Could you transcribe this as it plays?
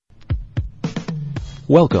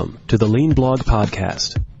Welcome to the Lean Blog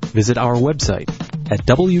Podcast. Visit our website at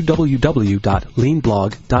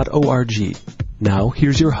www.leanblog.org. Now,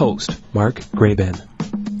 here's your host, Mark Graban.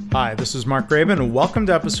 Hi, this is Mark Graban, and welcome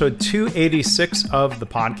to episode 286 of the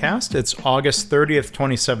podcast. It's August 30th,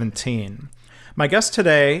 2017. My guest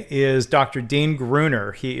today is Dr. Dean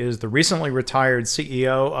Gruner. He is the recently retired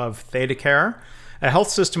CEO of ThedaCare, a health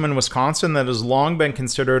system in Wisconsin that has long been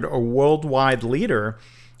considered a worldwide leader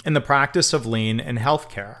in the practice of lean in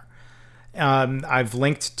healthcare. I've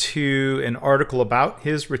linked to an article about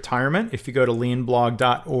his retirement if you go to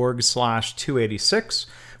leanblog.org/286,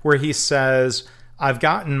 where he says, "I've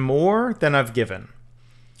gotten more than I've given."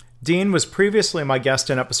 Dean was previously my guest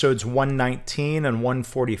in episodes 119 and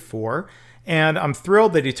 144, and I'm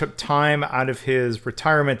thrilled that he took time out of his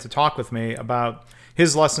retirement to talk with me about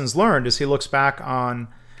his lessons learned as he looks back on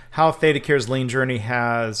how ThedaCare's lean journey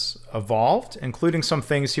has evolved, including some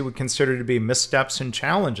things he would consider to be missteps and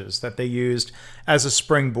challenges that they used as a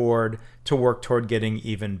springboard to work toward getting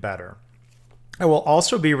even better. I will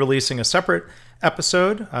also be releasing a separate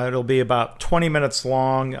episode. It'll be about 20 minutes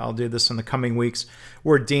long. I'll do this in the coming weeks,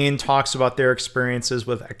 where Dean talks about their experiences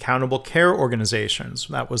with accountable care organizations.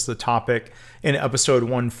 That was the topic in episode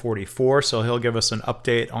 144. So he'll give us an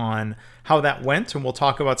update on how that went, and we'll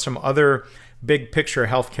talk about some other big picture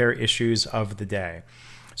healthcare issues of the day.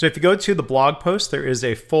 So if you go to the blog post, there is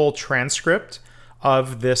a full transcript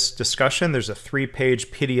of this discussion. There's a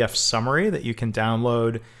 3-page PDF summary that you can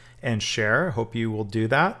download and share. I hope you will do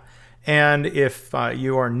that. And if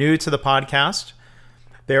you are new to the podcast,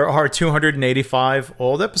 there are 285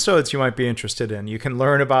 old episodes you might be interested in. You can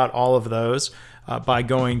learn about all of those by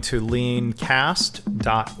going to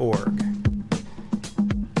leancast.org.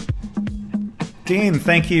 Dean,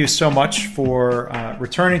 thank you so much for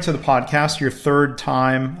returning to the podcast, your third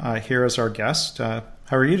time here as our guest. How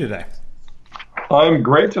are you today? I'm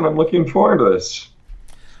great, and I'm looking forward to this.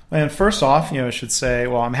 And first off, I should say,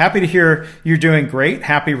 well, I'm happy to hear you're doing great.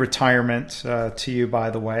 Happy retirement to you, by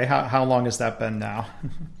the way. How long has that been now?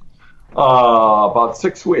 About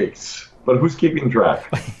 6 weeks, but who's keeping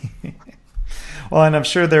track? Well, and I'm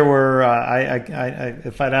sure there were,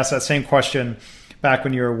 if I'd asked that same question back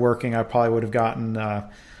when you were working, I probably would have gotten the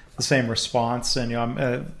same response. And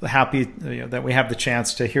I'm happy that we have the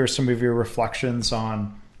chance to hear some of your reflections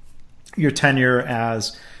on your tenure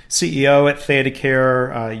as CEO at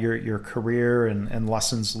ThedaCare, your career and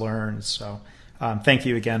lessons learned. So thank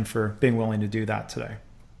you again for being willing to do that today.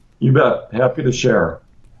 You bet. Happy to share.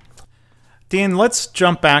 Dean, let's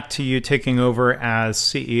jump back to you taking over as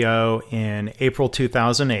CEO in April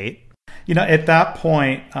 2008. At that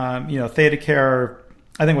point, ThedaCare,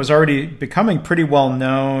 I think, was already becoming pretty well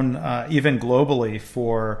known, even globally,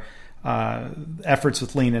 for efforts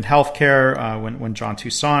with lean in healthcare. When John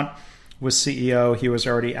Toussaint was CEO, he was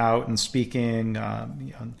already out and speaking,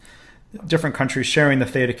 different countries, sharing the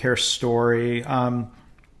ThedaCare story.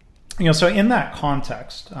 So in that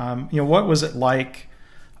context, what was it like,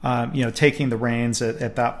 taking the reins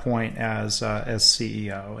at that point as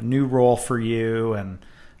CEO? A new role for you, and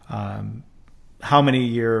how many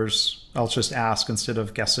years? I'll just ask instead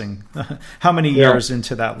of guessing. How many years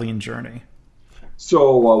into that lean journey?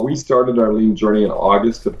 So we started our lean journey in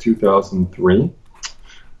August of 2003.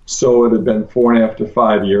 So it had been 4.5 to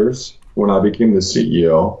 5 years when I became the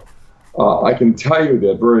CEO. I can tell you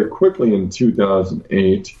that very quickly in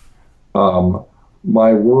 2008,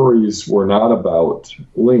 my worries were not about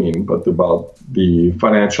lean, but about the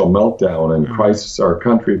financial meltdown and crisis our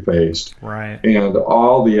country faced, right, and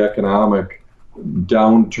all the economic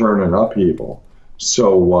downturn and upheaval.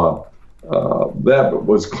 So that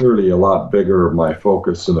was clearly a lot bigger of my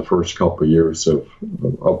focus in the first couple of years of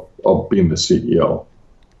being the CEO.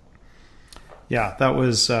 Yeah, that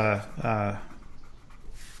was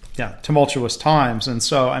tumultuous times, and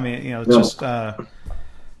so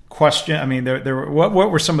question. I mean, there were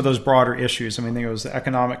what were some of those broader issues? I mean, there was the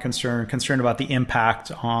economic concern about the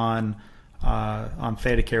impact on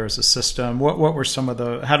ThedaCare as a system. What were some of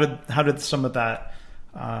the how did some of that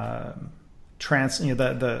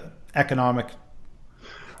the economic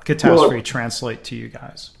catastrophe translate to you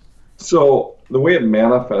guys? So the way it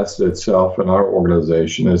manifested itself in our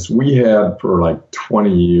organization is we had, for like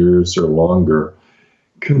 20 years or longer,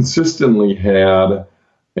 consistently had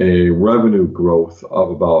a revenue growth of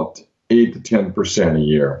about 8 to 10% a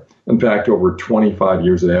year. In fact, over 25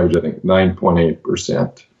 years, it averaged, I think,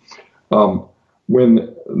 9.8%.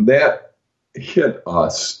 When that hit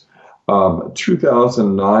us,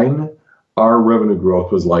 2009, our revenue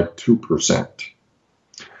growth was like 2%.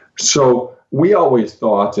 So we always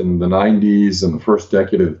thought in the 90s and the first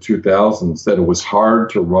decade of the 2000s that it was hard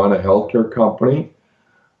to run a healthcare company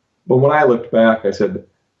But when I looked back, I said,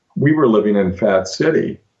 we were living in Fat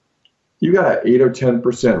City. You got an 8 or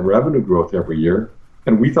 10% revenue growth every year.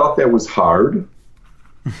 And we thought that was hard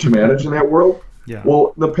to manage in that world. Yeah.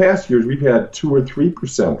 Well, the past years, we've had 2 or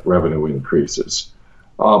 3% revenue increases.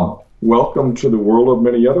 Welcome to the world of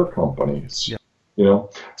many other companies. Yeah. You know,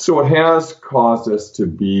 so it has caused us to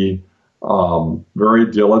be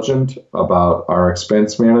very diligent about our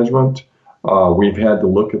expense management. We've had to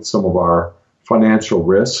look at some of our financial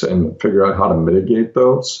risks and figure out how to mitigate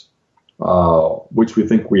those, which we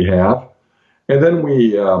think we have. And then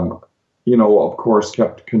we, of course,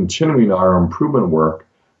 kept continuing our improvement work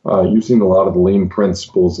using a lot of the lean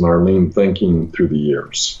principles and our lean thinking through the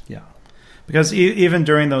years. Yeah. Because even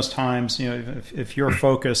during those times, if your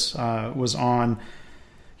focus was on,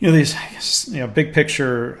 these, big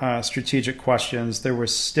picture strategic questions, there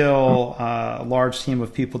was still a large team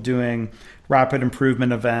of people doing rapid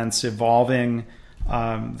improvement events, evolving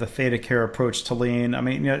the ThedaCare approach to lean. I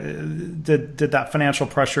mean, did that financial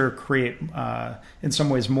pressure create, in some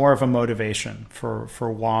ways, more of a motivation for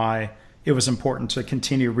why it was important to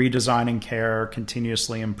continue redesigning care,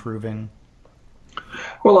 continuously improving?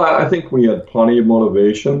 Well, I think we had plenty of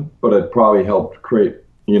motivation, but it probably helped create,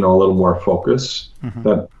 a little more focus. Mm-hmm.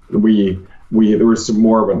 That there was some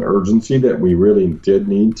more of an urgency that we really did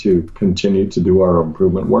need to continue to do our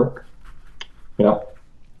improvement work. Yeah.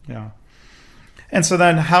 Yeah. And so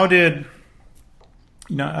then, how did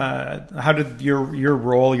your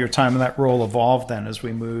role, your time in that role, evolve then as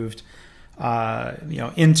we moved,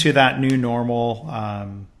 into that new normal?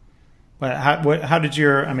 How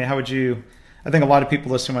would you? I think a lot of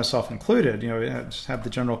people listening, myself included, just have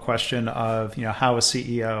the general question of, how a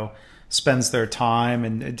CEO spends their time,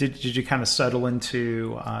 and did you kind of settle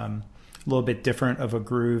into a little bit different of a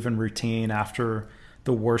groove and routine after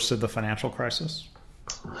the worst of the financial crisis?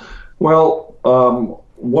 Well,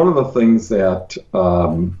 one of the things that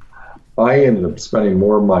I ended up spending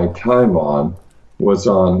more of my time on was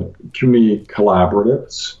on community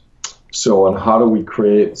collaboratives. So on how do we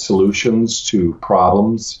create solutions to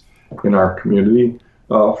problems in our community.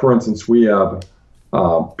 For instance, we have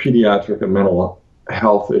pediatric and mental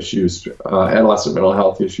health issues, adolescent mental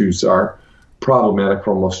health issues are problematic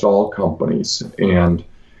for almost all companies. And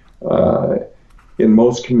in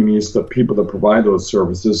most communities, the people that provide those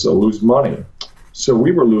services lose money. So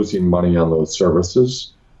we were losing money on those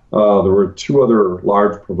services. There were 2 other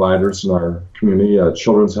large providers in our community,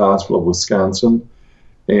 Children's Hospital of Wisconsin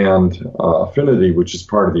and Affinity, which is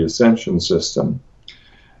part of the Ascension system.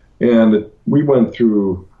 And we went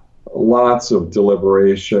through lots of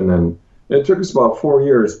deliberation, and it took us about 4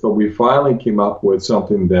 years, but we finally came up with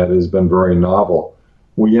something that has been very novel.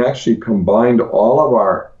 We actually combined all of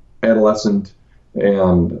our adolescent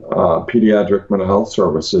and pediatric mental health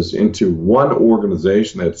services into one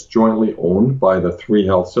organization that's jointly owned by the 3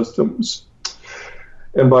 health systems.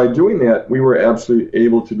 And by doing that, we were absolutely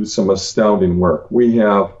able to do some astounding work. We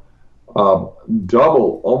have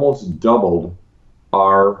almost doubled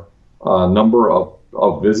our number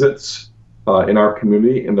of visits in our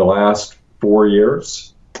community in the last 4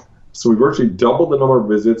 years. So we've virtually doubled the number of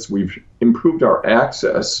visits. We've improved our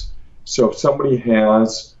access. So if somebody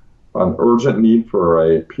has an urgent need for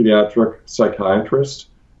a pediatric psychiatrist,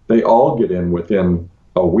 they all get in within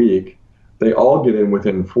a week. They all get in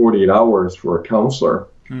within 48 hours for a counselor.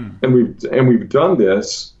 And we've done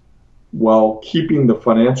this while keeping the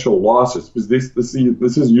financial losses, because this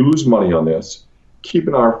is you lose money on this,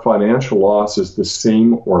 keeping our financial losses the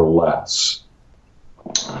same or less.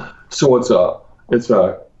 So it's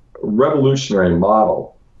a revolutionary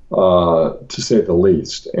model, to say the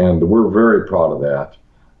least, and we're very proud of that.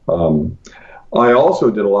 I also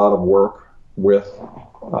did a lot of work with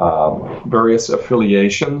various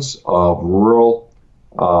affiliations of rural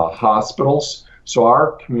hospitals. So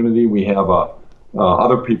our community, we have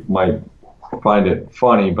other people might find it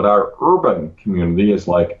funny, but our urban community is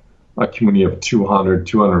like a community of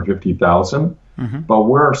 250,000. Mm-hmm. But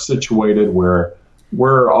we're situated where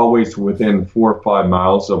we're always within 4 or 5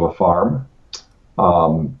 miles of a farm.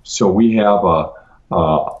 So we have a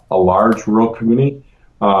large rural community.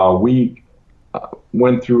 We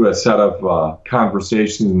went through a set of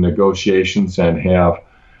conversations and negotiations and have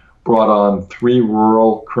brought on 3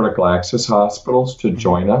 rural critical access hospitals to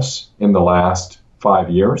join us in the last 5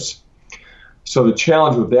 years. So the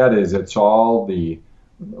challenge with that is it's all the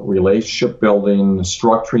relationship building,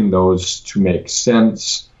 structuring those to make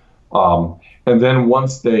sense. And then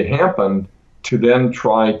once they happen, to then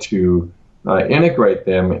try to integrate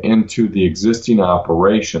them into the existing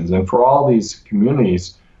operations. And for all these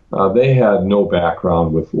communities, they had no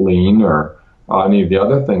background with lean or any of the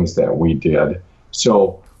other things that we did.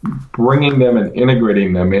 So bringing them and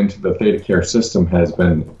integrating them into the ThedaCare system has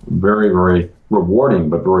been very, very rewarding,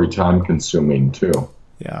 but very time consuming too.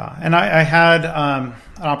 Yeah, and I had an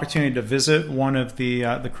opportunity to visit one of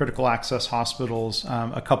the critical access hospitals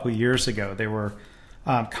a couple years ago. They were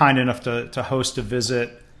kind enough to host a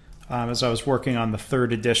visit as I was working on the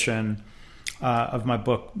third edition of my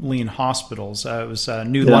book, Lean Hospitals. It was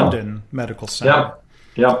New London Medical Center.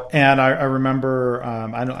 Yep. And I remember,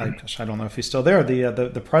 I don't know if he's still there.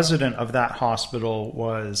 The president of that hospital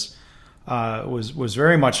was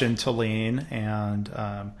very much into lean and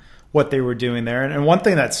what they were doing there. And one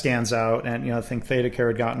thing that stands out, and I think ThedaCare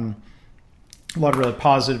had gotten a lot of really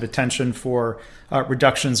positive attention for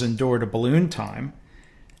reductions in door to balloon time,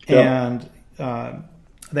 and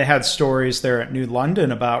they had stories there at New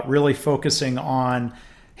London about really focusing on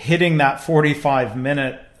hitting that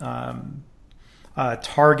 45-minute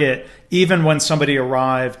target, even when somebody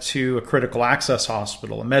arrived to a critical access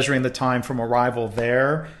hospital, and measuring the time from arrival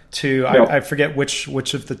there to, I forget which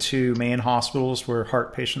of the two main hospitals were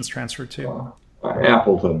heart patients transferred to.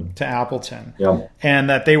 Appleton. To Appleton. Yeah. And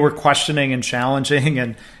that they were questioning and challenging,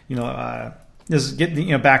 and this is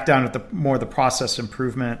getting back down at the process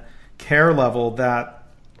improvement care level, that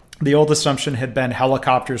the old assumption had been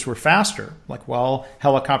helicopters were faster. Like, well,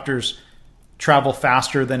 helicopters travel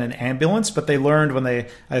faster than an ambulance, but they learned when they,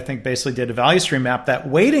 I think, basically did a value stream map, that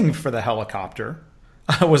waiting for the helicopter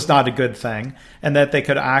was not a good thing, and that they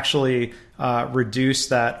could actually reduce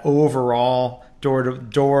that overall door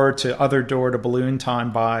to balloon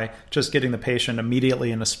time by just getting the patient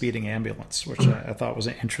immediately in a speeding ambulance, which I thought was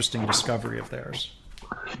an interesting discovery of theirs.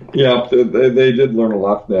 Yeah, they did learn a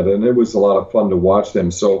lot from that, and it was a lot of fun to watch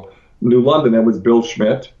them. So New London, that was Bill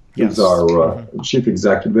Schmidt, who's our chief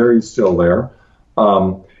executive there. He's still there.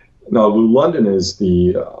 Now, New London is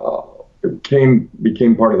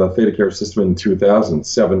became part of the ThedaCare system in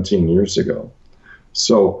 2017 years ago.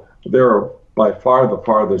 So they're by far the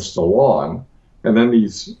farthest along. And then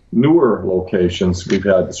these newer locations, we've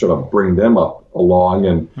had to sort of bring them up along.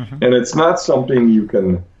 And it's not something you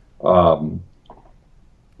can,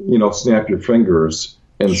 snap your fingers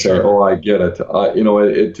and say, oh, I get it.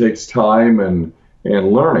 It takes time and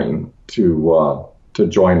learning to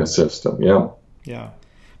join a system. Yeah. Yeah.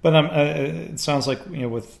 But it sounds like,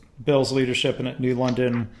 with Bill's leadership and at New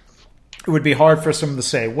London, it would be hard for someone to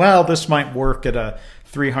say, well, this might work at a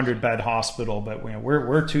 300-bed hospital, but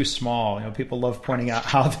we're too small. People love pointing out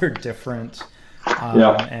how they're different.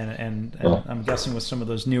 And I'm guessing with some of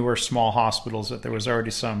those newer small hospitals that there was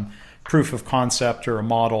already some proof of concept or a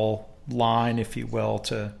model line, if you will,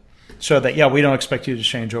 to show that, we don't expect you to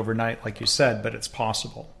change overnight, like you said, but it's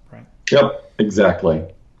possible, right? Yep, exactly.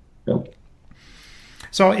 Yep.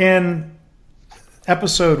 So in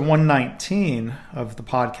episode 119 of the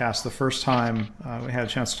podcast, the first time we had a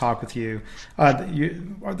chance to talk with you,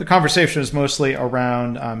 the conversation is mostly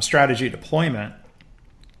around strategy deployment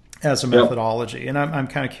as a methodology. And I'm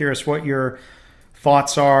kind of curious what your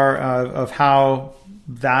thoughts are of how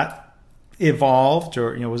that evolved,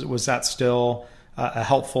 or was that still a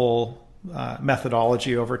helpful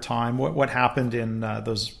methodology over time? What happened in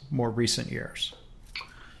those more recent years?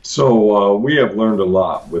 So we have learned a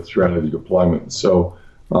lot with strategy deployment. So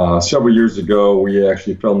several years ago, we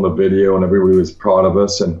actually filmed a video, and everybody was proud of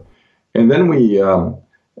us. And then we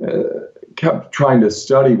kept trying to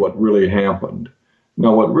study what really happened.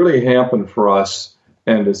 Now, what really happened for us,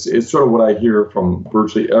 and it's sort of what I hear from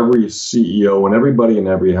virtually every CEO and everybody in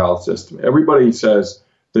every health system. Everybody says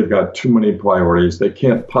they've got too many priorities. They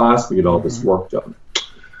can't possibly get all this work done.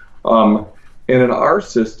 And in our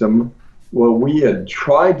system, what we had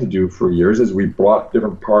tried to do for years is we brought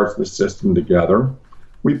different parts of the system together.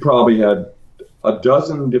 We probably had a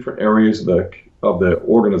dozen different areas of the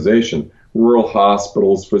organization, rural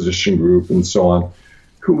hospitals, physician group, and so on,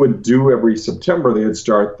 who would do every September, they would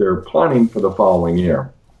start their planning for the following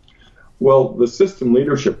year. Well, the system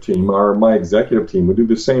leadership team, my executive team, would do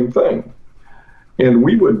the same thing. And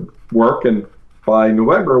we would work, and by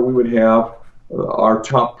November, we would have our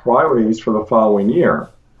top priorities for the following year.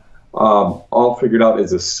 All figured out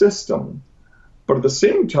as a system. But at the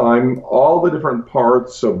same time, all the different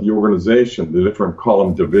parts of the organization, the different, call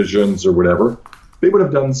them divisions or whatever, they would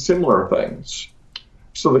have done similar things.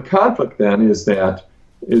 So the conflict then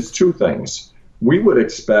is two things. We would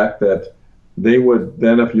expect that they would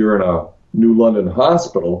then, if you're in a New London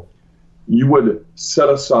hospital, you would set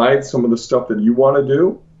aside some of the stuff that you want to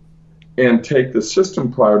do and take the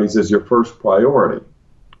system priorities as your first priority.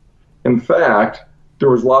 In fact, there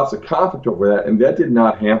was lots of conflict over that, and that did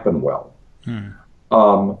not happen well. And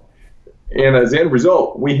as a end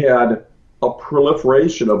result, we had a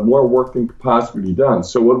proliferation of more work than could possibly be done.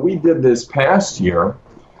 So what we did this past year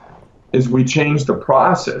is we changed the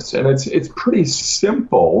process, and it's pretty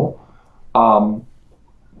simple. But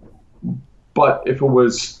if it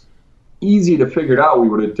was easy to figure it out, we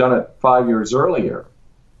would have done it 5 years earlier.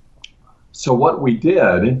 So what we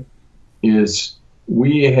did is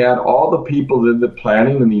we had all the people that did the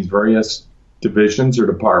planning in these various divisions or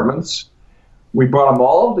departments. We brought them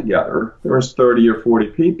all together. There was 30 or 40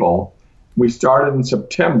 people. We started in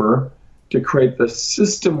September to create the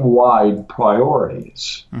system-wide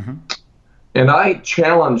priorities. Mm-hmm. And I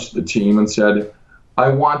challenged the team and said, I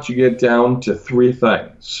want you to get down to 3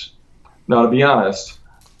 things. Now, to be honest,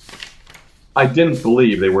 I didn't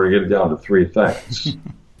believe they were going to get down to 3 things.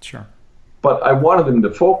 Sure. But I wanted them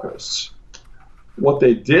to focus. What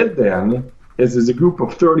they did then is, as a group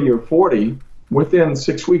of 30 or 40, within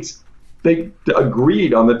 6 weeks, they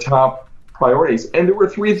agreed on the top priorities. And there were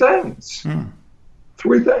 3 things.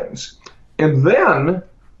 3 things. And then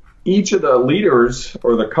each of the leaders,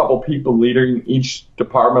 or the couple people leading each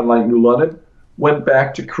department like New London, went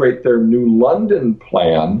back to create their New London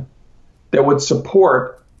plan that would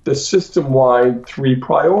support the system-wide 3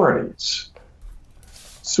 priorities.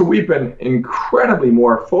 So we've been incredibly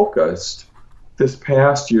more focused this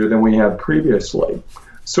past year than we had previously.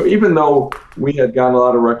 So even though we had gotten a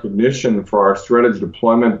lot of recognition for our strategy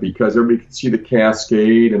deployment because everybody could see the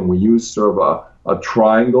cascade and we used sort of a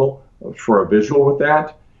triangle for a visual with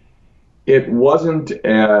that, it wasn't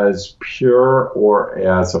as pure or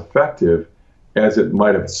as effective as it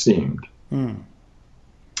might have seemed.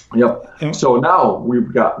 Yep. So now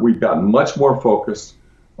we've gotten much more focused.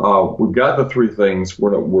 We've got the 3 things.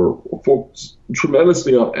 We're focused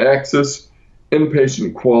tremendously on access,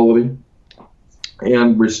 inpatient quality,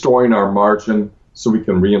 and restoring our margin so we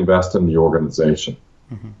can reinvest in the organization.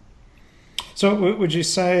 Mm-hmm. So would you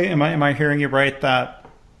say, am I hearing you right, that,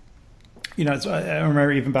 I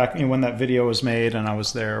remember even back when that video was made and I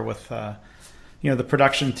was there with, the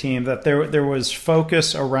production team, that there was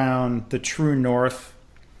focus around the true north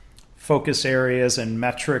focus areas and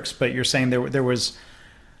metrics, but you're saying there was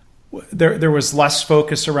less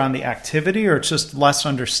focus around the activity, or just less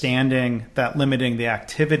understanding that limiting the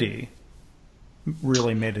activity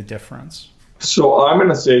really made a difference? So I'm going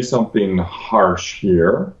to say something harsh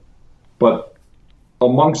here, but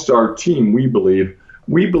amongst our team, we believe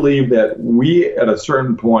that we, at a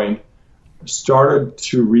certain point, started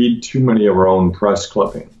to read too many of our own press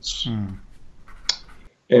clippings.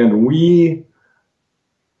 And we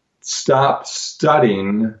stopped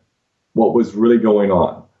studying what was really going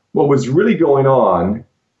on. What was really going on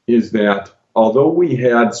is that although we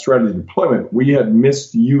had strategy deployment, we had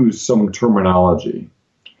misused some terminology.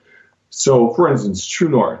 So, for instance, True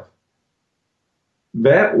North.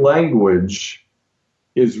 That language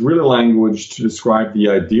is really language to describe the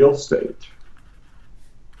ideal state.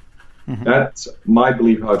 Mm-hmm. That's my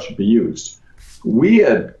belief how it should be used. We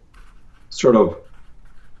had sort of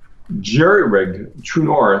jerry-rigged True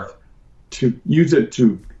North to use it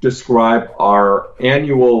to describe our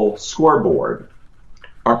annual scoreboard,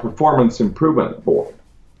 our performance improvement board,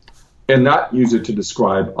 and not use it to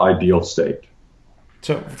describe ideal state.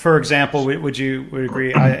 So, for example, would you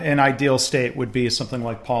agree an ideal state would be something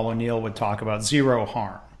like Paul O'Neill would talk about, 0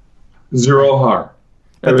 harm? 0 harm.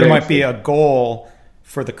 But there might be a goal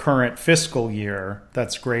for the current fiscal year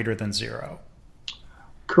that's greater than 0.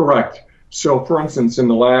 Correct. So, for instance, in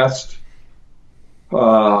the last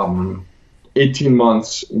 18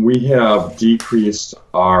 months, we have decreased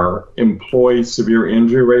our employee severe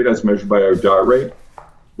injury rate as measured by our DART rate.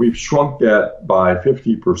 We've shrunk that by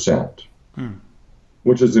 50%,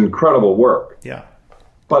 which is incredible work. Yeah.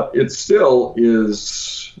 But it still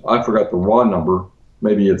is, I forgot the raw number,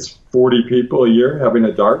 maybe it's 40 people a year having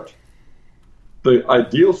a DART. The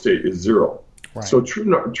ideal state is 0. Right. So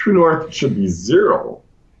True North should be 0.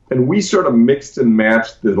 And we sort of mixed and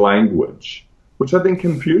matched the language, which I think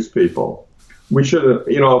confused people. We should have,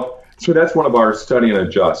 so that's one of our study and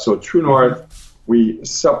adjust. So True North, we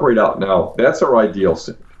separate out now. That's our ideal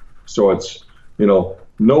state. So it's, no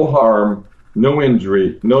harm, no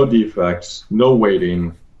injury, no defects, no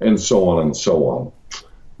waiting, and so on and so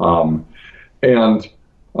on.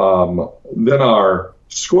 Then our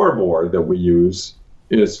scoreboard that we use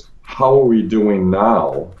is how are we doing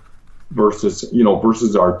now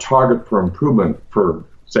versus our target for improvement for,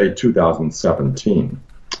 say, 2017.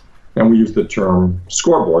 And we use the term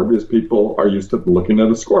scoreboard because people are used to looking at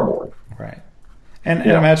a scoreboard. Right. And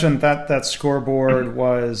imagine that scoreboard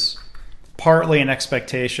was partly an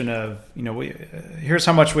expectation of, here's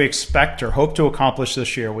how much we expect or hope to accomplish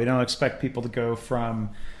this year. We don't expect people to go from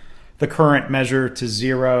the current measure to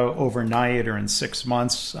zero overnight or in 6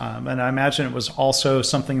 months. And I imagine it was also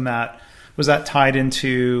something that was that tied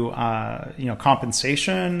into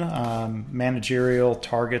compensation, managerial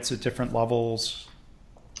targets at different levels.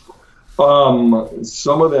 Some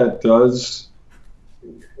of that does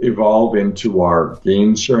evolve into our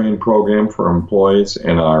gain sharing program for employees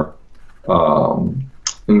and our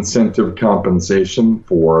incentive compensation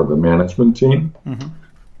for the management team.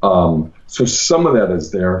 Mm-hmm. So some of that is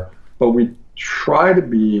there, but we try to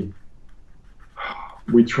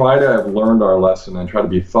have learned our lesson and try to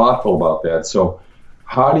be thoughtful about that. So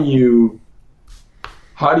how do you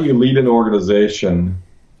lead an organization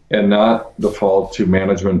and not default to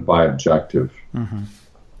management by objective? Mm-hmm.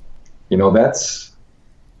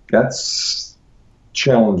 That's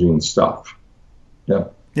challenging stuff. Yeah.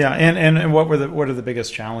 Yeah, and what are the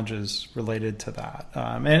biggest challenges related to that?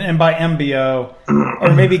 And by MBO,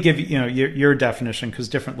 or maybe give your definition, because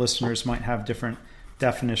different listeners might have different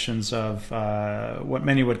definitions of what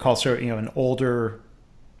many would call an older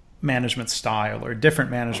management style or a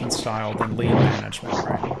different management style than lean management,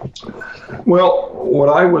 right? Well, what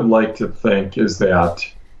I would like to think is that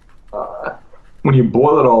when you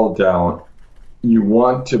boil it all down, you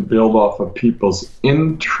want to build off of people's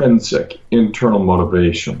intrinsic internal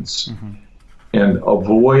motivations, mm-hmm. and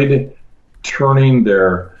avoid turning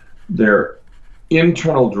their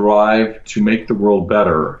internal drive to make the world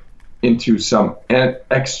better into some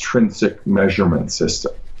extrinsic measurement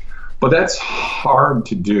system. But that's hard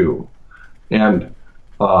to do. And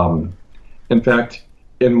in fact,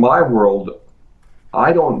 in my world,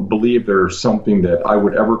 I don't believe there's something that I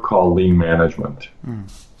would ever call lean management.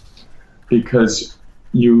 Because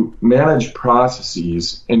you manage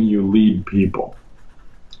processes and you lead people.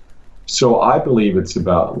 So I believe it's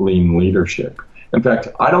about lean leadership. In fact,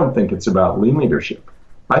 I don't think it's about lean leadership.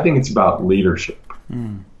 I think it's about leadership.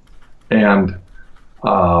 And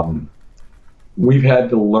we've had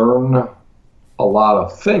to learn a lot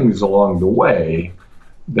of things along the way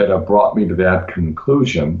that have brought me to that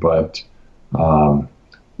conclusion, but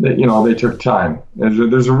they took time.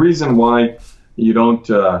 There's a reason why you don't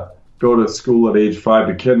go to school at age 5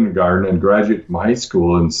 to kindergarten and graduate from high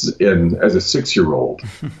school as a 6-year-old.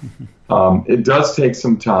 It does take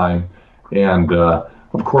some time, and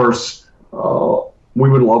of course, we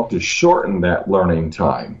would love to shorten that learning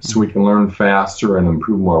time so we can learn faster and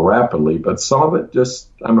improve more rapidly. But some of it just,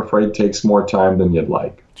 I'm afraid, takes more time than you'd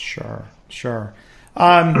like. Sure.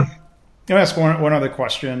 I'm going to ask one other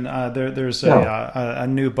question. There's a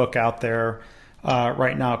new book out there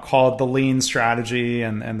right now called The Lean Strategy,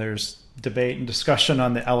 and there's debate and discussion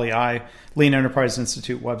on the LEI, Lean Enterprise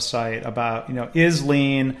Institute website about, is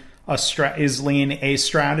lean a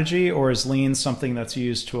strategy, or is lean something that's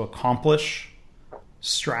used to accomplish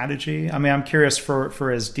strategy? I mean, I'm curious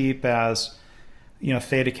for as deep as,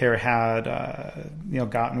 ThedaCare had,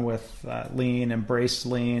 gotten with lean, embraced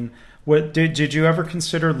lean. What did you ever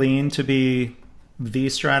consider lean to be the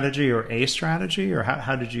strategy or a strategy, or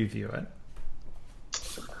how did you view it?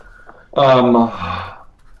 I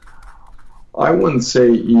wouldn't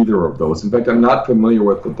say either of those. In fact, I'm not familiar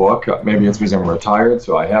with the book. Maybe it's because I'm retired,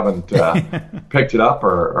 so I haven't picked it up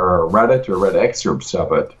or read it or read excerpts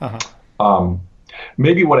of it. Uh-huh.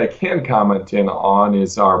 Maybe what I can comment in on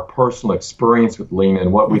is our personal experience with lean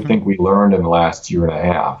and what we mm-hmm. think we learned in the last year and a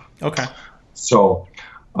half. Okay. So,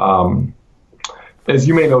 as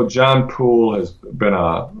you may know, John Poole has been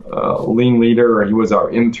a lean leader. He was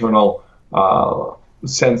our internal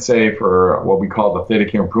sensei for what we call the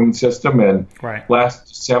ThedaCare Improvement System. And right. Last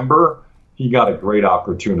December, he got a great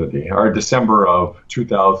opportunity, or December of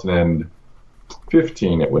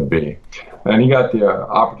 2015 it would be. And he got the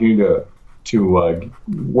opportunity to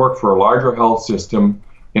work for a larger health system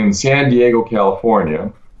in San Diego,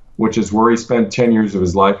 California, which is where he spent 10 years of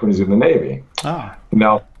his life when he was in the Navy. Ah.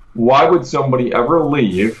 Now, why would somebody ever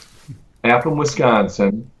leave Appleton,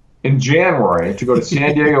 Wisconsin in January to go to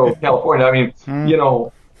San Diego, California? I mean,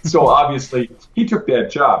 so obviously he took that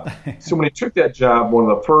job. So when he took that job, one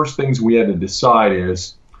of the first things we had to decide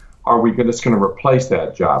is, are we just going to replace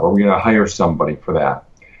that job? Are we going to hire somebody for that?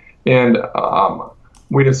 And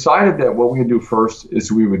we decided that what we would do first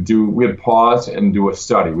is we'd pause and do a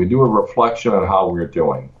study. We'd do a reflection on how we were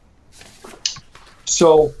doing.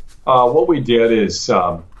 So what we did is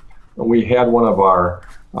we had one of our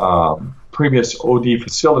previous OD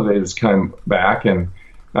facilitators come back, and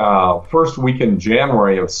first week in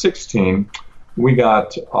January of 16, we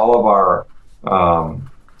got all of our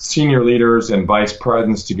senior leaders and vice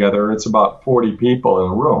presidents together. It's about 40 people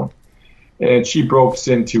in a room. And she broke us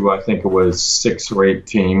into, I think it was 6 or 8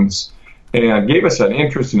 teams, and gave us an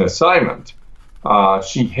interesting assignment.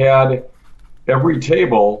 she had every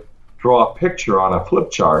table draw a picture on a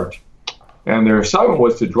flip chart, and their assignment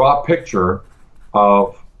was to draw a picture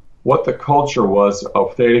of what the culture was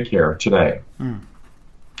of ThedaCare today.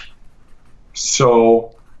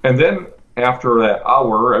 So, and then after that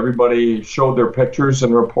hour, everybody showed their pictures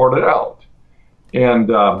and reported out. And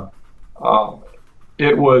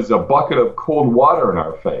it was a bucket of cold water in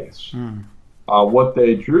our face. What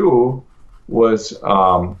they drew was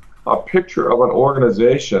a picture of an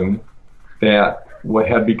organization that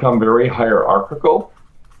had become very hierarchical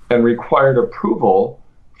and required approval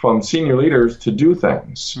from senior leaders to do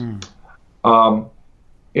things.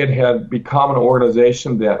 It had become an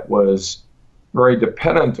organization that was very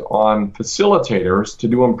dependent on facilitators to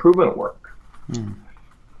do improvement work.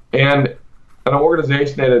 And an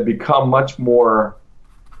organization that had become much more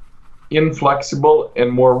inflexible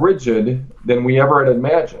and more rigid than we ever had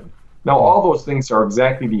imagined. Now, all those things are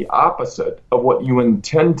exactly the opposite of what you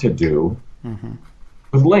intend to do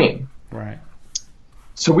with Lean. Right.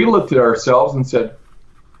 So we looked at ourselves and said,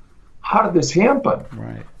 how did this happen?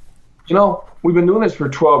 Right. You know, we've been doing this for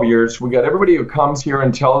 12 years. We got everybody who comes here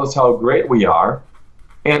and tells us how great we are.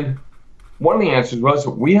 And one of the answers was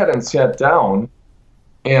we hadn't sat down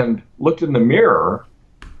and looked in the mirror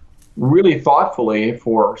really thoughtfully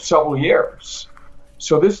for several years.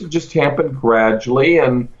 So this has just happened gradually,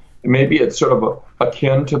 and maybe it's sort of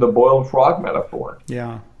akin to the boiled frog metaphor.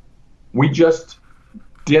 Yeah. We just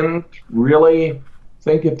didn't really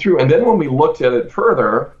think it through. And then when we looked at it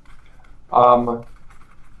further,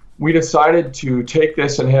 we decided to take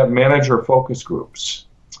this and have manager focus groups.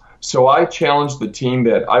 So I challenged the team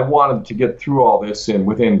that I wanted to get through all this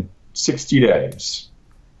within 60 days.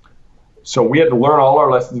 So we had to learn all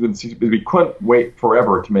our lessons within 60 days. We couldn't wait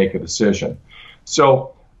forever to make a decision.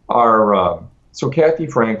 So Kathy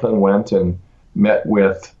Franklin went and met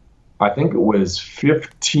with, I think it was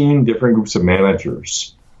 15 different groups of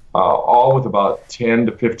managers, all with about 10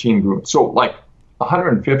 to 15 groups. So like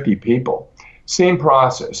 150 people. Same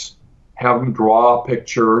process. Have them draw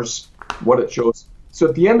pictures, what it shows. So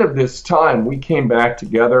at the end of this time, we came back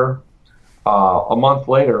together a month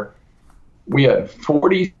later. We had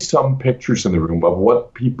 40-some pictures in the room of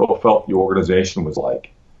what people felt the organization was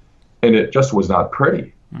like. And it just was not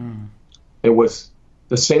pretty. It was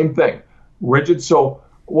the same thing, rigid. So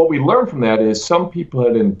what we learned from that is some people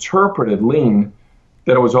had interpreted Lean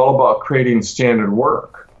that it was all about creating standard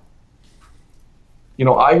work. You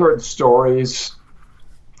know, I heard stories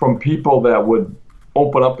from people that would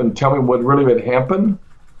open up and tell me what really had happened.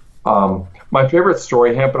 My favorite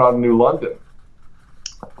story happened out in New London.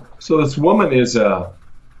 So this woman is a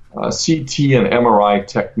CT and MRI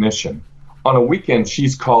technician. On a weekend,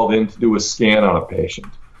 she's called in to do a scan on a patient.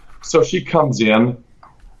 So she comes in,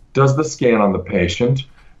 does the scan on the patient.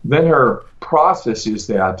 Then her process is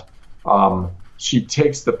that she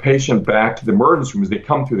takes the patient back to the emergency room. As they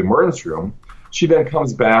come through the emergency room, she then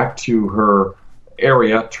comes back to her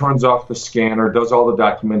area, turns off the scanner, does all the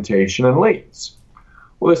documentation, and leaves.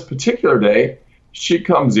 Well, this particular day, she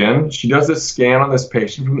comes in, she does a scan on this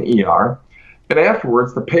patient from the ER, and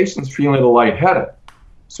afterwards, the patient's feeling a little lightheaded.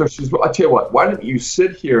 So she says, well, I tell you what, why don't you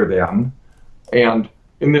sit here then, and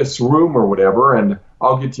in this room or whatever, and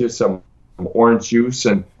I'll get you some orange juice,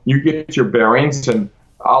 and you get your bearings, and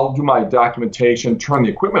I'll do my documentation, turn the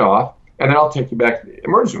equipment off, and then I'll take you back to the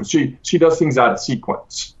emergency room. She does things out of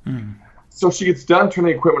sequence. So she gets done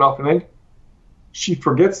turning the equipment off, and then she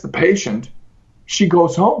forgets the patient. She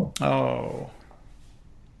goes home. Oh.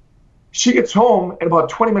 She gets home, and about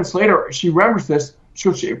 20 minutes later, she remembers this.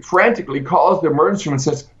 So she frantically calls the emergency room and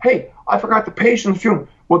says, hey, I forgot the patient's room.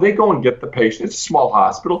 Well, they go and get the patient. It's a small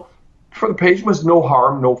hospital. For the patient was no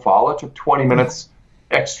harm, no foul. It took 20 minutes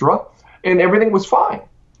extra, and everything was fine.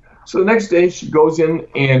 So the next day, she goes in,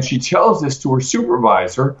 and she tells this to her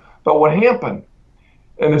supervisor about what happened.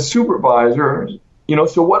 And the supervisor, you know,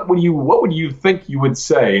 so what would you think you would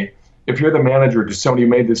say if you're the manager to somebody who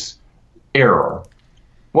made this error?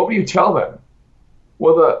 What would you tell them?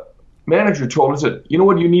 Well, the manager told us that, you know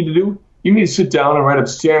what you need to do? You need to sit down and write up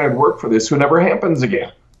standard work for this so it never happens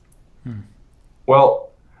again.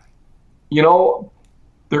 Well, you know,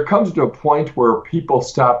 there comes to a point where people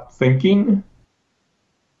stop thinking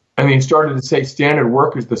and they started to say standard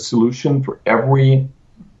work is the solution for everything,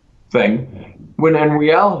 when in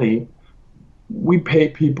reality, we pay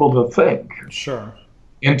people to think. Sure.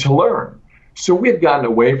 And to learn. So we had gotten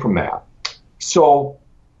away from that. So,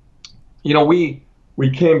 you know, we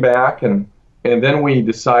came back and then we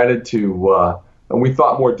decided to, and we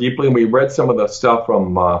thought more deeply, and we read some of the stuff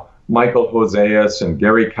from Michael Hoseas and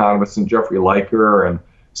Gary Convis and Jeffrey Liker and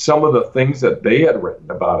some of the things that they had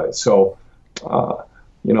written about it. So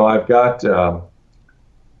I've got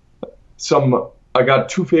I got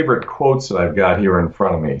two favorite quotes that I've got here in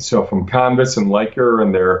front of me. So from Convis and Leiker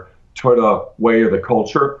and their Toyota way of the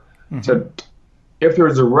culture, said, if there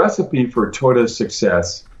is a recipe for Toyota's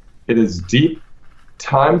success, it is deep,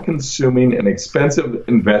 time-consuming, and expensive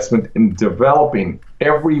investment in developing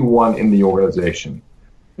everyone in the organization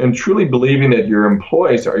and truly believing that your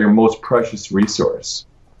employees are your most precious resource.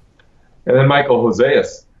 And then Michael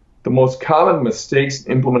Hoseas, the most common mistakes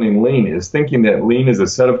in implementing Lean is thinking that Lean is a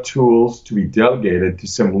set of tools to be delegated to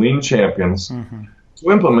some Lean champions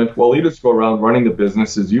to implement while leaders go around running the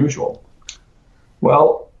business as usual.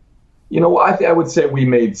 Well, I would say we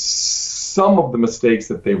made some of the mistakes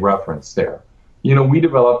that they referenced there. We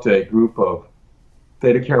developed a group of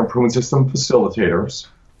Theta Care Improvement System facilitators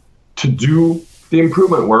to do the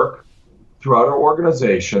improvement work throughout our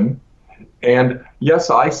organization. And yes,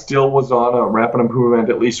 I still was on a rapid improvement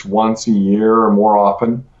at least once a year or more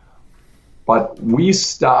often, but we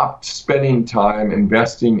stopped spending time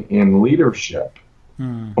investing in leadership.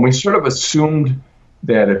 And we sort of assumed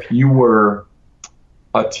that if you were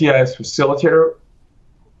a TIS facilitator,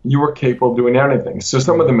 you were capable of doing anything. So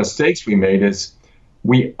some of the mistakes we made is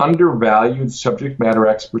we undervalued subject matter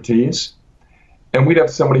expertise, and we'd have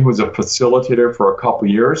somebody who was a facilitator for a couple of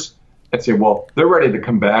years and say, well, they're ready to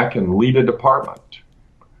come back and lead a department.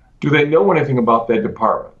 Do they know anything about that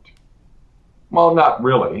department? Well, not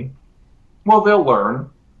really. Well, they'll learn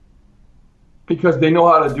because they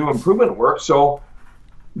know how to do improvement work. So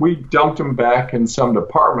we dumped them back in some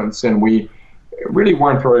departments, and we really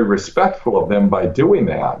weren't very respectful of them by doing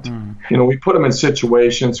that. We put them in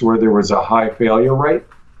situations where there was a high failure rate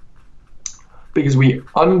because we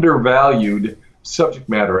undervalued subject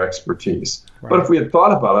matter expertise. Right. But if we had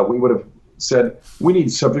thought about it, we would have said, we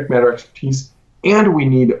need subject matter expertise, and we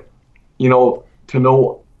need, to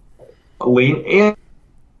know Lean, and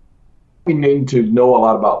we need to know a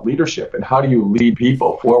lot about leadership and how do you lead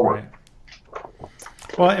people forward. Right.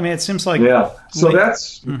 Well, I mean, it seems like... Yeah, so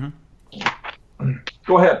that's...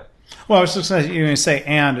 Go ahead. Well, I was just going to say,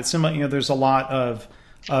 and it seemed like, there's a lot of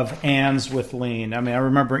ands with Lean. I mean, I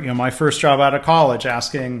remember, my first job out of college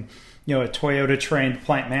asking, a Toyota trained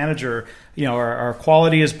plant manager, our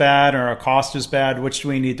quality is bad or our cost is bad. Which do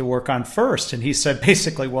we need to work on first? And he said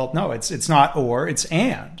basically, well, no, it's not or, it's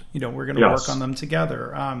and. We're going to work on them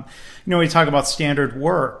together. We talk about standard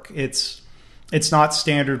work. It's not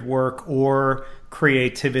standard work or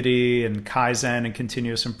creativity and Kaizen and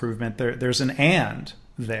continuous improvement. There's an and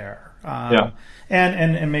there.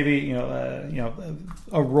 And maybe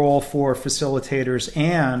a role for facilitators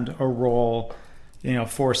and a role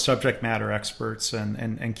for subject matter experts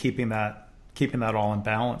and keeping that all in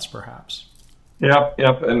balance, perhaps. Yep.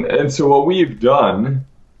 And so what we've done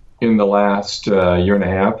in the last year and a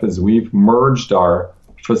half is we've merged our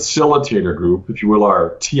facilitator group, if you will,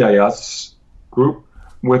 our TIS group,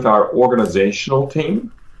 with our organizational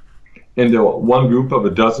team into one group of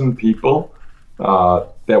a dozen people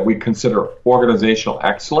that we consider organizational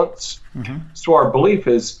excellence. So our belief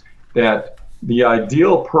is that the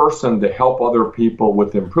ideal person to help other people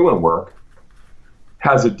with improvement work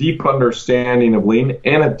has a deep understanding of Lean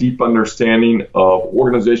and a deep understanding of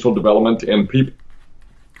organizational development and people.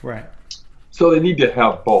 Right. So they need to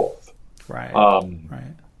have both. Right.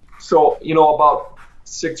 Right. So, about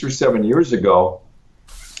 6 or 7 years ago,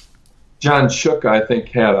 John Shook, I think,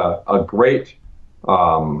 had a great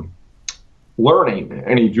learning,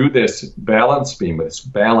 and he drew this balance beam, this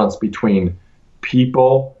balance between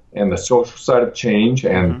people and the social side of change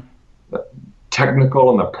and the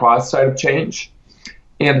technical and the process side of change.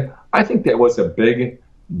 And I think that was a big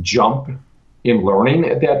jump in learning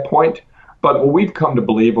at that point. But what we've come to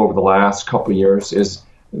believe over the last couple of years is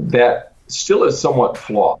that still is somewhat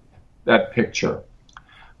flawed, that picture.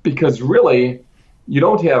 Because really, you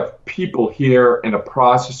don't have people here and a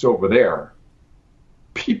process over there.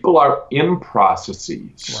 People are in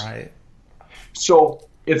processes. Right. So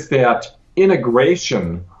it's that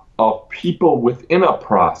integration of people within a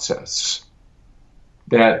process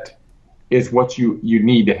that is what you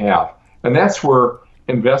need to have. And that's where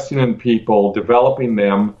investing in people, developing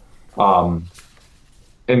them, and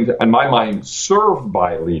in my mind, served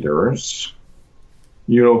by leaders,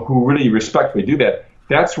 who really respectfully do that,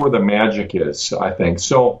 that's where the magic is, I think.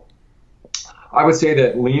 So I would say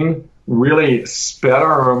that Lean really sped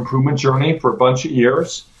our improvement journey for a bunch of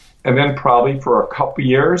years, and then probably for a couple of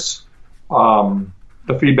years,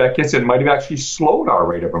 the feedback is it might have actually slowed our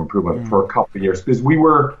rate of improvement for a couple of years because we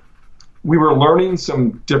were learning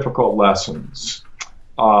some difficult lessons.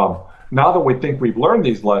 Now that we think we've learned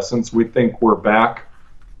these lessons, we think we're back,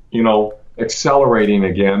 accelerating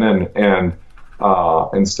again and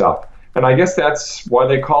and stuff. And I guess that's why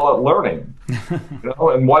they call it learning,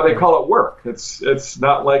 and why they call it work. It's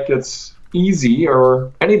not like it's easy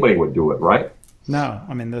or anybody would do it, right? No,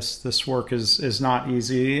 I mean this work is not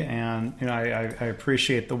easy, and I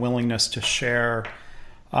appreciate the willingness to share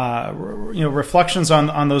reflections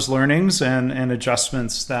on those learnings and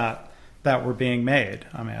adjustments that were being made.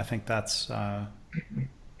 I mean, I think that's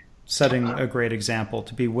setting a great example,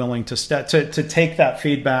 to be willing to to take that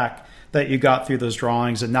feedback that you got through those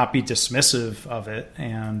drawings and not be dismissive of it,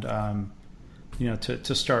 and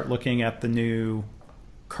to start looking at the new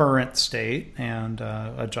current state and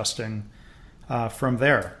adjusting from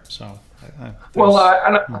there. So,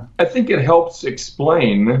 I think it helps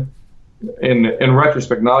explain, in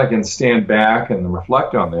retrospect. Now I can stand back and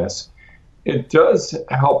reflect on this. It does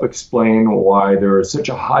help explain why there is such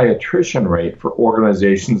a high attrition rate for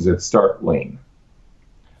organizations that start lean.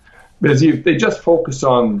 Because if they just focus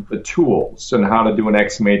on the tools and how to do an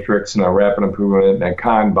X matrix and a rapid improvement and a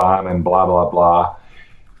Kanban and blah, blah, blah,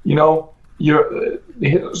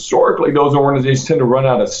 historically those organizations tend to run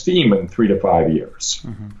out of steam in 3 to 5 years.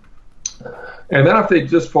 Mm-hmm. And then if they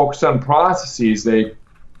just focus on processes, they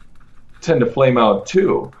tend to flame out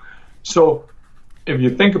too. So if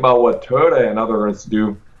you think about what Toyota and other organizations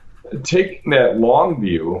do, taking that long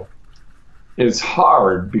view is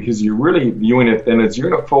hard, because you're really viewing it then as you're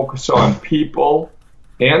going to focus on people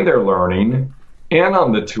and their learning and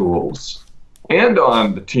on the tools and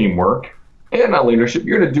on the teamwork and on leadership.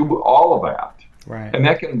 You're going to do all of that. Right. And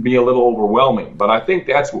that can be a little overwhelming. But I think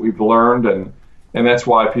that's what we've learned, and that's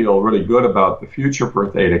why I feel really good about the future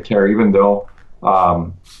for Theta Care, even though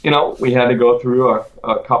we had to go through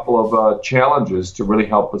a couple of challenges to really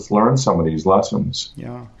help us learn some of these lessons.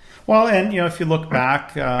 Yeah. Well, and if you look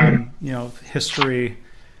back, history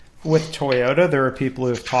with Toyota, there are people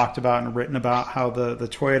who have talked about and written about how the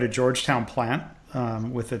Toyota Georgetown plant,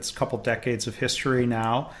 with its couple decades of history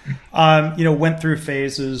now, went through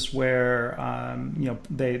phases where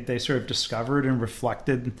they sort of discovered and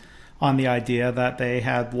reflected on the idea that they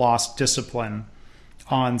had lost discipline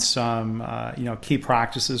on some key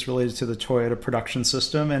practices related to the Toyota production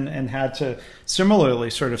system, and had to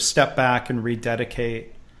similarly sort of step back and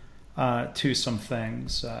rededicate to some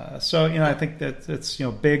things. So I think that it's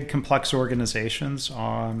big, complex organizations.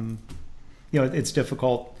 It's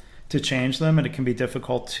difficult to change them, and it can be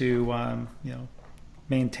difficult to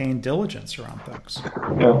maintain diligence around things.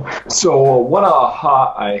 Yeah. So what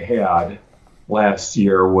aha I had last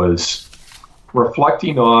year was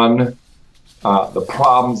reflecting on the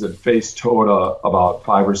problems that faced Toyota about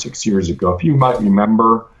 5 or 6 years ago. If you might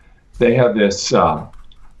remember, they had this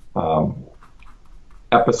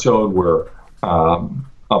episode where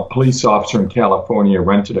a police officer in California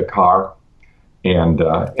rented a car and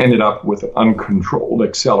ended up with uncontrolled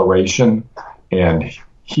acceleration, and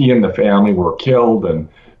he and the family were killed, and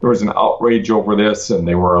there was an outrage over this, and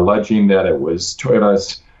they were alleging that it was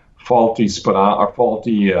Toyota's faulty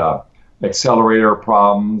accelerator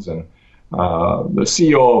problems, and the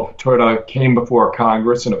CEO of Toyota came before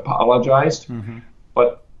Congress and apologized. Mm-hmm.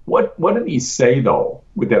 But what did he say, though,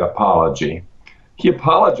 with that apology? He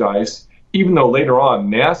apologized, even though later on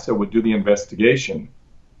NASA would do the investigation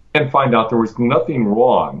and find out there was nothing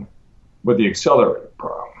wrong with the accelerator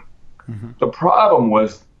problem. Mm-hmm. The problem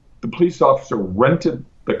was the police officer rented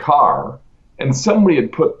the car, and somebody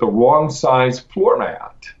had put the wrong size floor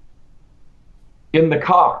mat in the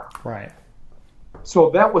car. Right. So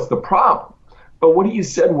that was the problem. But what he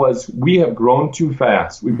said was, we have grown too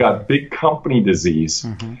fast. We've got big company disease.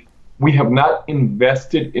 Mm-hmm. We have not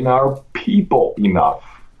invested in our people enough.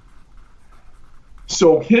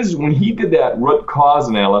 So when he did that root cause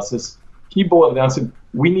analysis, he boiled it down and said,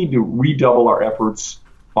 we need to redouble our efforts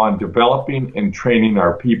on developing and training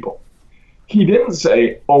our people. He didn't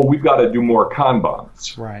say, we've got to do more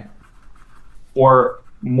Kanbans. Right. Or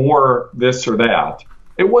more this or that.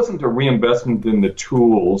 It wasn't a reinvestment in the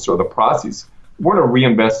tools or the processes. We're going to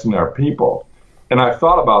reinvest in our people. And I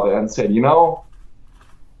thought about that and said,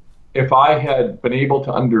 if I had been able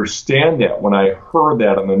to understand that when I heard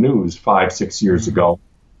that on the news 5-6 years mm-hmm. ago,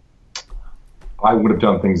 I would have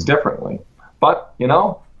done things differently. But,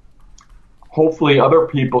 hopefully other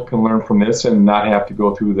people can learn from this and not have to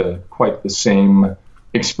go through quite the same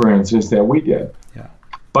experiences that we did. Yeah.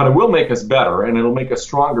 But it will make us better, and it'll make us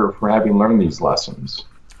stronger for having learned these lessons.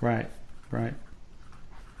 Right.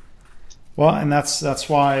 Well, and that's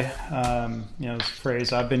why this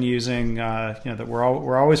phrase I've been using, that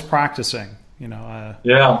we're always practicing.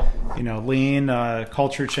 Yeah. Lean,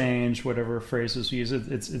 culture change, whatever phrases we use.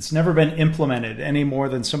 It's never been implemented any more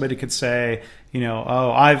than somebody could say,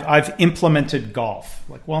 oh, I've implemented golf.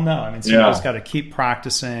 Like, well, no, I mean, somebody's got to keep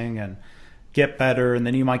practicing and get better, and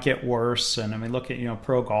then you might get worse. And I mean, look at,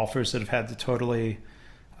 pro golfers that have had to totally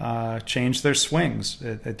change their swings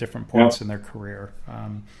at different points in their career.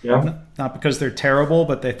 Not because they're terrible,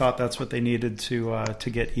 but they thought that's what they needed to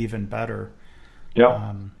get even better.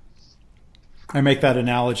 Yeah. I make that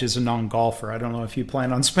analogy as a non-golfer. I don't know if you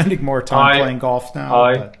plan on spending more time playing golf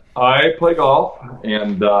now. I play golf,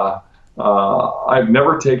 and I've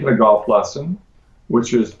never taken a golf lesson,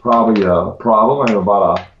 which is probably a problem. I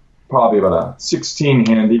have probably about a 16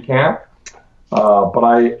 handicap, but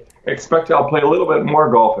I expect I'll play a little bit more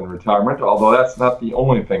golf in retirement, although that's not the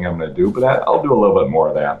only thing I'm going to do, but I'll do a little bit more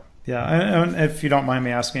of that. Yeah, and if you don't mind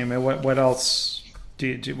me asking, what else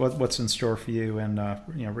what's in store for you in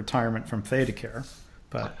retirement from ThedaCare?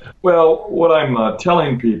 Well, what I'm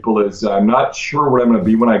telling people is I'm not sure what I'm going to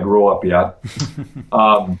be when I grow up yet.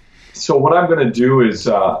 So what I'm going to do is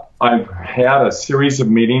I've had a series of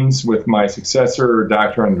meetings with my successor,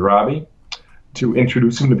 Dr. Andrabi, to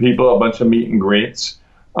introduce him to people, a bunch of meet and greets.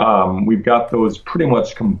 We've got those pretty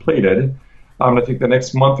much completed. I'm going to take the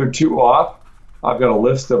next month or two off. I've got a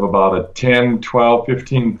list of about 10, 12,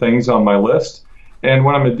 15 things on my list. And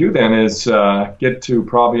what I'm going to do then is get to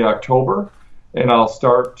probably October, and I'll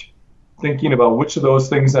start thinking about which of those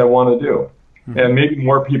things I want to do. Mm-hmm. And maybe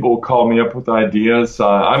more people will call me up with ideas.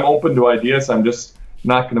 I'm open to ideas. I'm just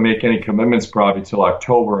not going to make any commitments probably till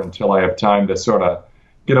October, until I have time to sort of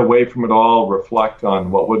get away from it all, reflect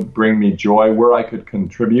on what would bring me joy, where I could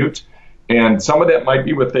contribute. And some of that might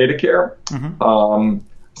be with ThedaCare. Mm-hmm.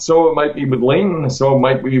 So it might be with Lean. So it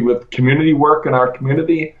might be with community work in our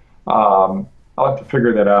community. I'll have to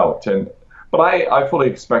figure that out. But I fully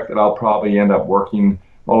expect that I'll probably end up working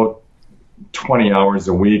 20 hours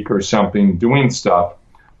a week or something doing stuff.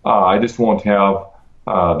 I just won't have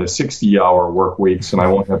the 60-hour work weeks, and I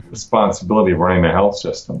won't have the responsibility of running a health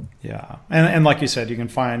system. Yeah. And like you said, you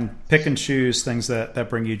can pick and choose things that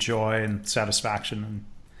bring you joy and satisfaction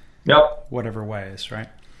in whatever ways, right?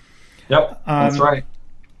 Yep, that's right.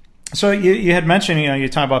 So you had mentioned, you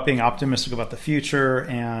talk about being optimistic about the future,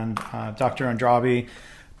 and Dr. Andrabi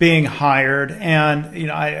being hired. And,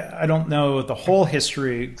 I don't know the whole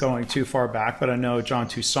history going too far back, but I know John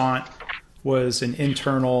Toussaint was an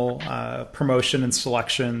internal promotion and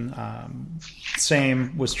selection.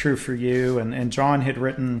 Same was true for you. And John had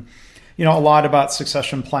written, a lot about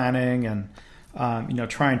succession planning and,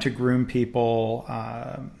 trying to groom people.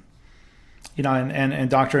 And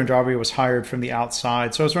Dr. Andrabi was hired from the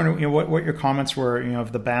outside. So I was wondering, what your comments were,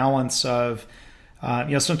 of the balance of,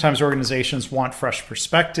 sometimes organizations want fresh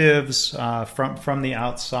perspectives from the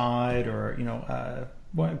outside, or,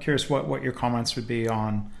 I'm curious what your comments would be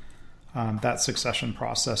on that succession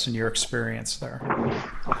process and your experience there.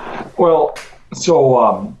 Well,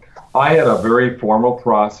 so I had a very formal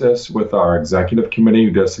process with our executive committee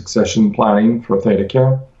who does succession planning for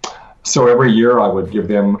ThedaCare. So every year I would give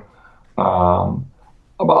them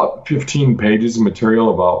about 15 pages of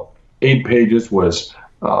material. About 8 pages was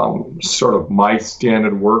sort of my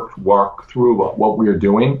standard walk through about what we were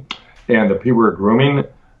doing and the people we were grooming.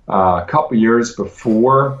 A couple years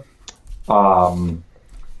before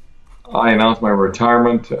I announced my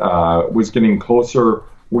retirement, was getting closer.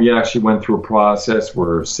 We actually went through a process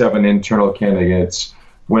where 7 internal candidates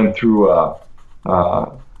went through a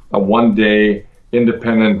one-day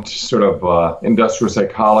independent sort of industrial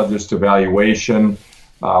psychologist evaluation,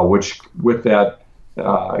 which with that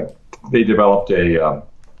they developed a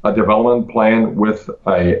development plan with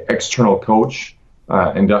an external coach,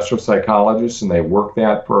 industrial psychologist, and they worked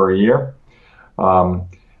that for a year.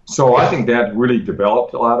 So I think that really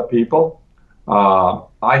developed a lot of people.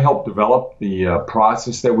 I helped develop the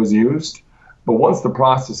process that was used, but once the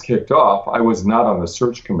process kicked off, I was not on the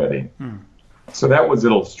search committee. So that was a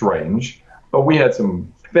little strange. But we had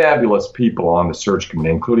some fabulous people on the search committee,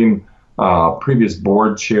 including previous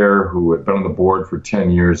board chair who had been on the board for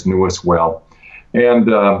 10 years, knew us well. And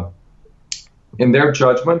in their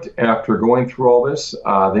judgment, after going through all this,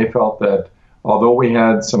 they felt that although we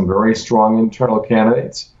had some very strong internal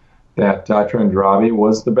candidates, that Dr. Andrabi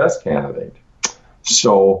was the best candidate.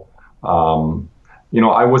 So,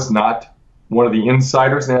 I was not one of the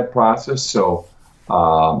insiders in that process, so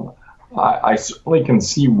I certainly can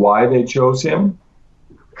see why they chose him.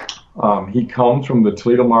 He comes from the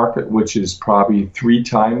Toledo market, which is probably 3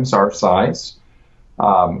 times our size.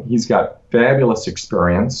 He's got fabulous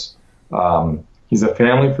experience. He's a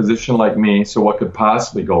family physician like me, so what could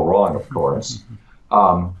possibly go wrong, of course.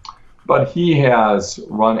 but he has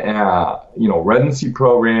run, residency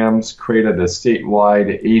programs, created a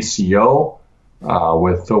statewide ACO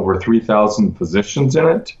with over 3,000 physicians in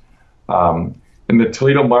it. In the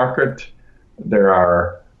Toledo market, there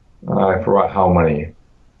are, I forgot how many,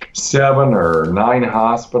 7 or 9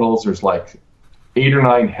 hospitals. There's like 8 or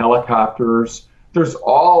 9 helicopters.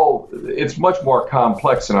 It's much more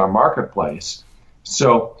complex in our marketplace.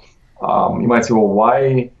 So you might say, well,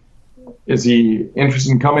 why is he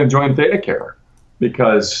interested in coming and join ThedaCare?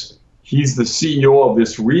 Because he's the CEO of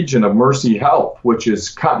this region of Mercy Health, which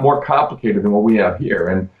is more complicated than what we have here.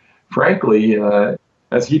 And frankly,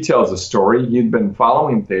 as he tells the story, he'd been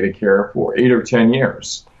following ThedaCare for 8 or 10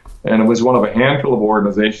 years. And it was one of a handful of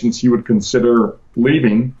organizations he would consider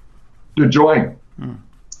leaving to join.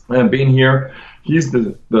 And being here, he's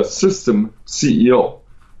the system CEO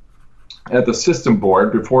at the system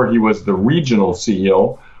board before he was the regional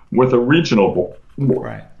CEO with a regional board.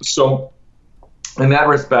 Right. So in that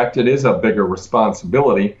respect, it is a bigger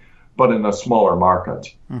responsibility, but in a smaller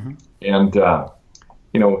market. And,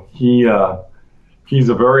 he's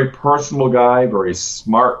a very personal guy, very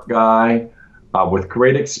smart guy with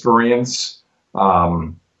great experience.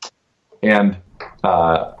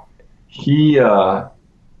 He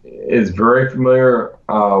is very familiar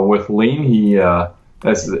with Lean.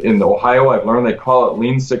 As in Ohio, I've learned they call it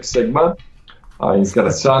Lean Six Sigma. He's got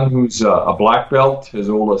a son who's a black belt, his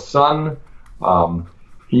oldest son.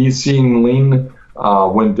 He's seen Lean,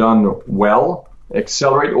 when done well,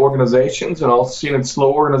 accelerate organizations, and also seen it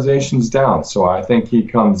slow organizations down. So I think he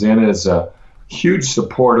comes in as a huge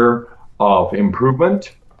supporter of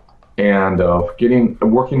improvement and of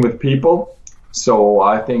working with people. So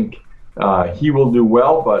I think he will do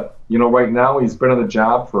well. But right now he's been on the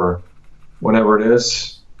job for whatever it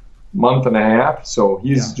is, month and a half. So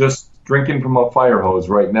he's just drinking from a fire hose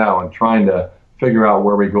right now and trying to figure out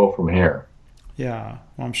where we go from here. Yeah,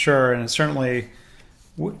 well, I'm sure, and certainly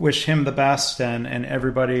wish him the best and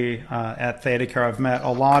everybody at ThedaCare. I've met a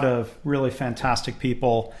lot of really fantastic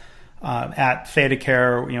people at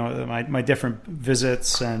ThedaCare. My different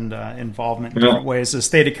visits and involvement in different ways as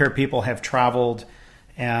ThedaCare people have traveled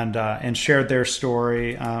and shared their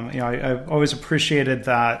story. I've always appreciated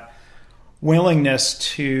that willingness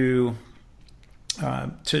to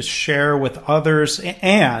share with others,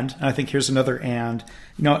 and I think here's another and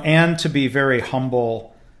to be very humble,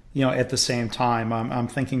 at the same time. I'm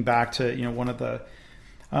thinking back to one of the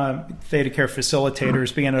ThedaCare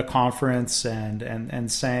facilitators being at a conference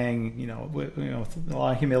and saying, with a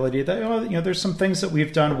lot of humility that there's some things that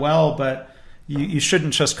we've done well, but you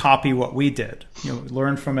shouldn't just copy what we did.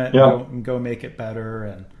 Learn from it and go make it better.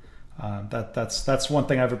 And that's one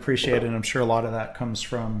thing I've appreciated, and I'm sure a lot of that comes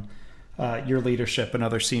from your leadership and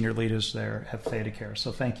other senior leaders there at ThedaCare.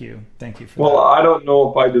 So thank you for that. Well, I don't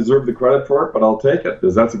know if I deserve the credit for it, but I'll take it,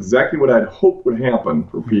 because that's exactly what I'd hoped would happen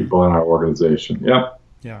for people in our organization.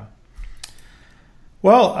 Yeah.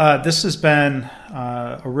 Well, this has been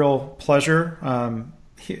a real pleasure.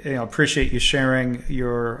 Appreciate you sharing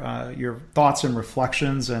your thoughts and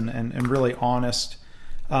reflections and really honest,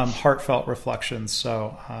 heartfelt reflections.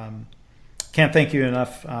 So can't thank you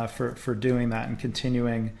enough for doing that and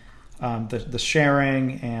continuing the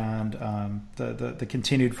sharing and the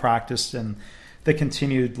continued practice and the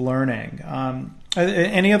continued learning.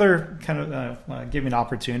 Any other kind of give me an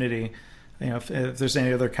opportunity, if there's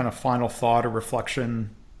any other kind of final thought or reflection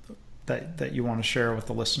that you want to share with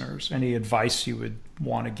the listeners, any advice you would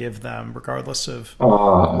want to give them regardless of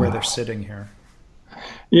where they're sitting here?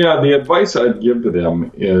 Yeah, the advice I'd give to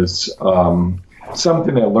them is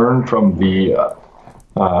something I learned from the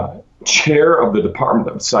chair of the Department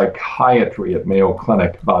of Psychiatry at Mayo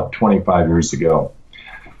Clinic about 25 years ago.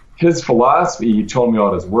 His philosophy, he told me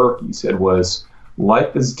about his work, he said, was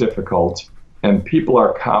life is difficult and people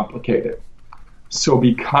are complicated. So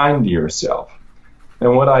be kind to yourself.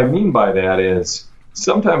 And what I mean by that is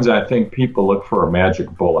sometimes I think people look for a magic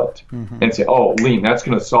bullet and say, oh, Lean, that's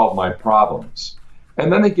going to solve my problems.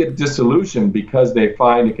 And then they get disillusioned because they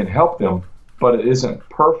find it can help them, but it isn't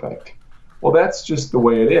perfect. Well, that's just the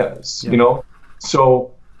way it is,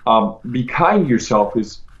 So be kind to yourself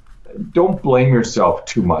don't blame yourself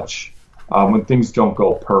too much when things don't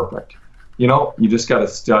go perfect. You just got to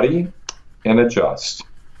study and adjust.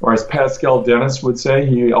 Or as Pascal Dennis would say,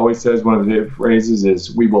 he always says one of his phrases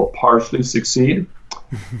is, we will partially succeed.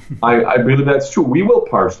 I believe that's true. We will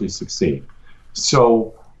partially succeed.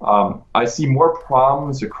 So I see more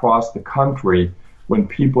problems across the country when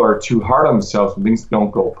people are too hard on themselves when things don't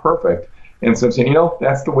go perfect. And so I'm saying,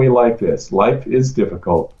 that's the way life is. Life is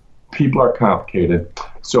difficult. People are complicated.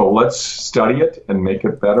 So let's study it and make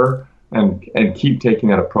it better. and keep taking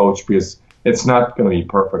that approach, because it's not going to be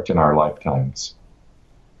perfect in our lifetimes.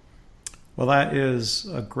 Well, that is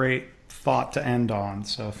a great thought to end on.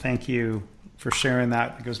 So thank you for sharing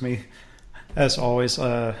that. It gives me, as always,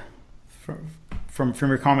 from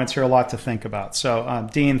your comments here, a lot to think about. So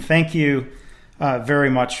Dean, thank you very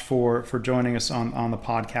much for joining us on the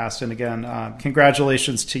podcast. And again,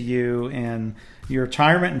 congratulations to you in your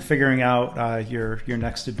retirement and figuring out your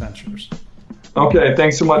next adventures. Okay,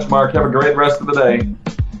 thanks so much, Mark. Have a great rest of the day.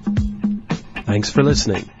 Thanks for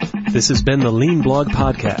listening. This has been the Lean Blog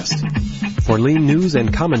Podcast. For lean news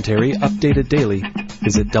and commentary updated daily,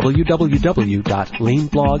 visit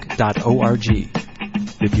www.leanblog.org.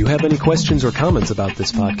 If you have any questions or comments about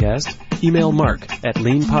this podcast, email Mark at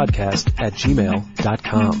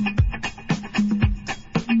leanpodcast@gmail.com.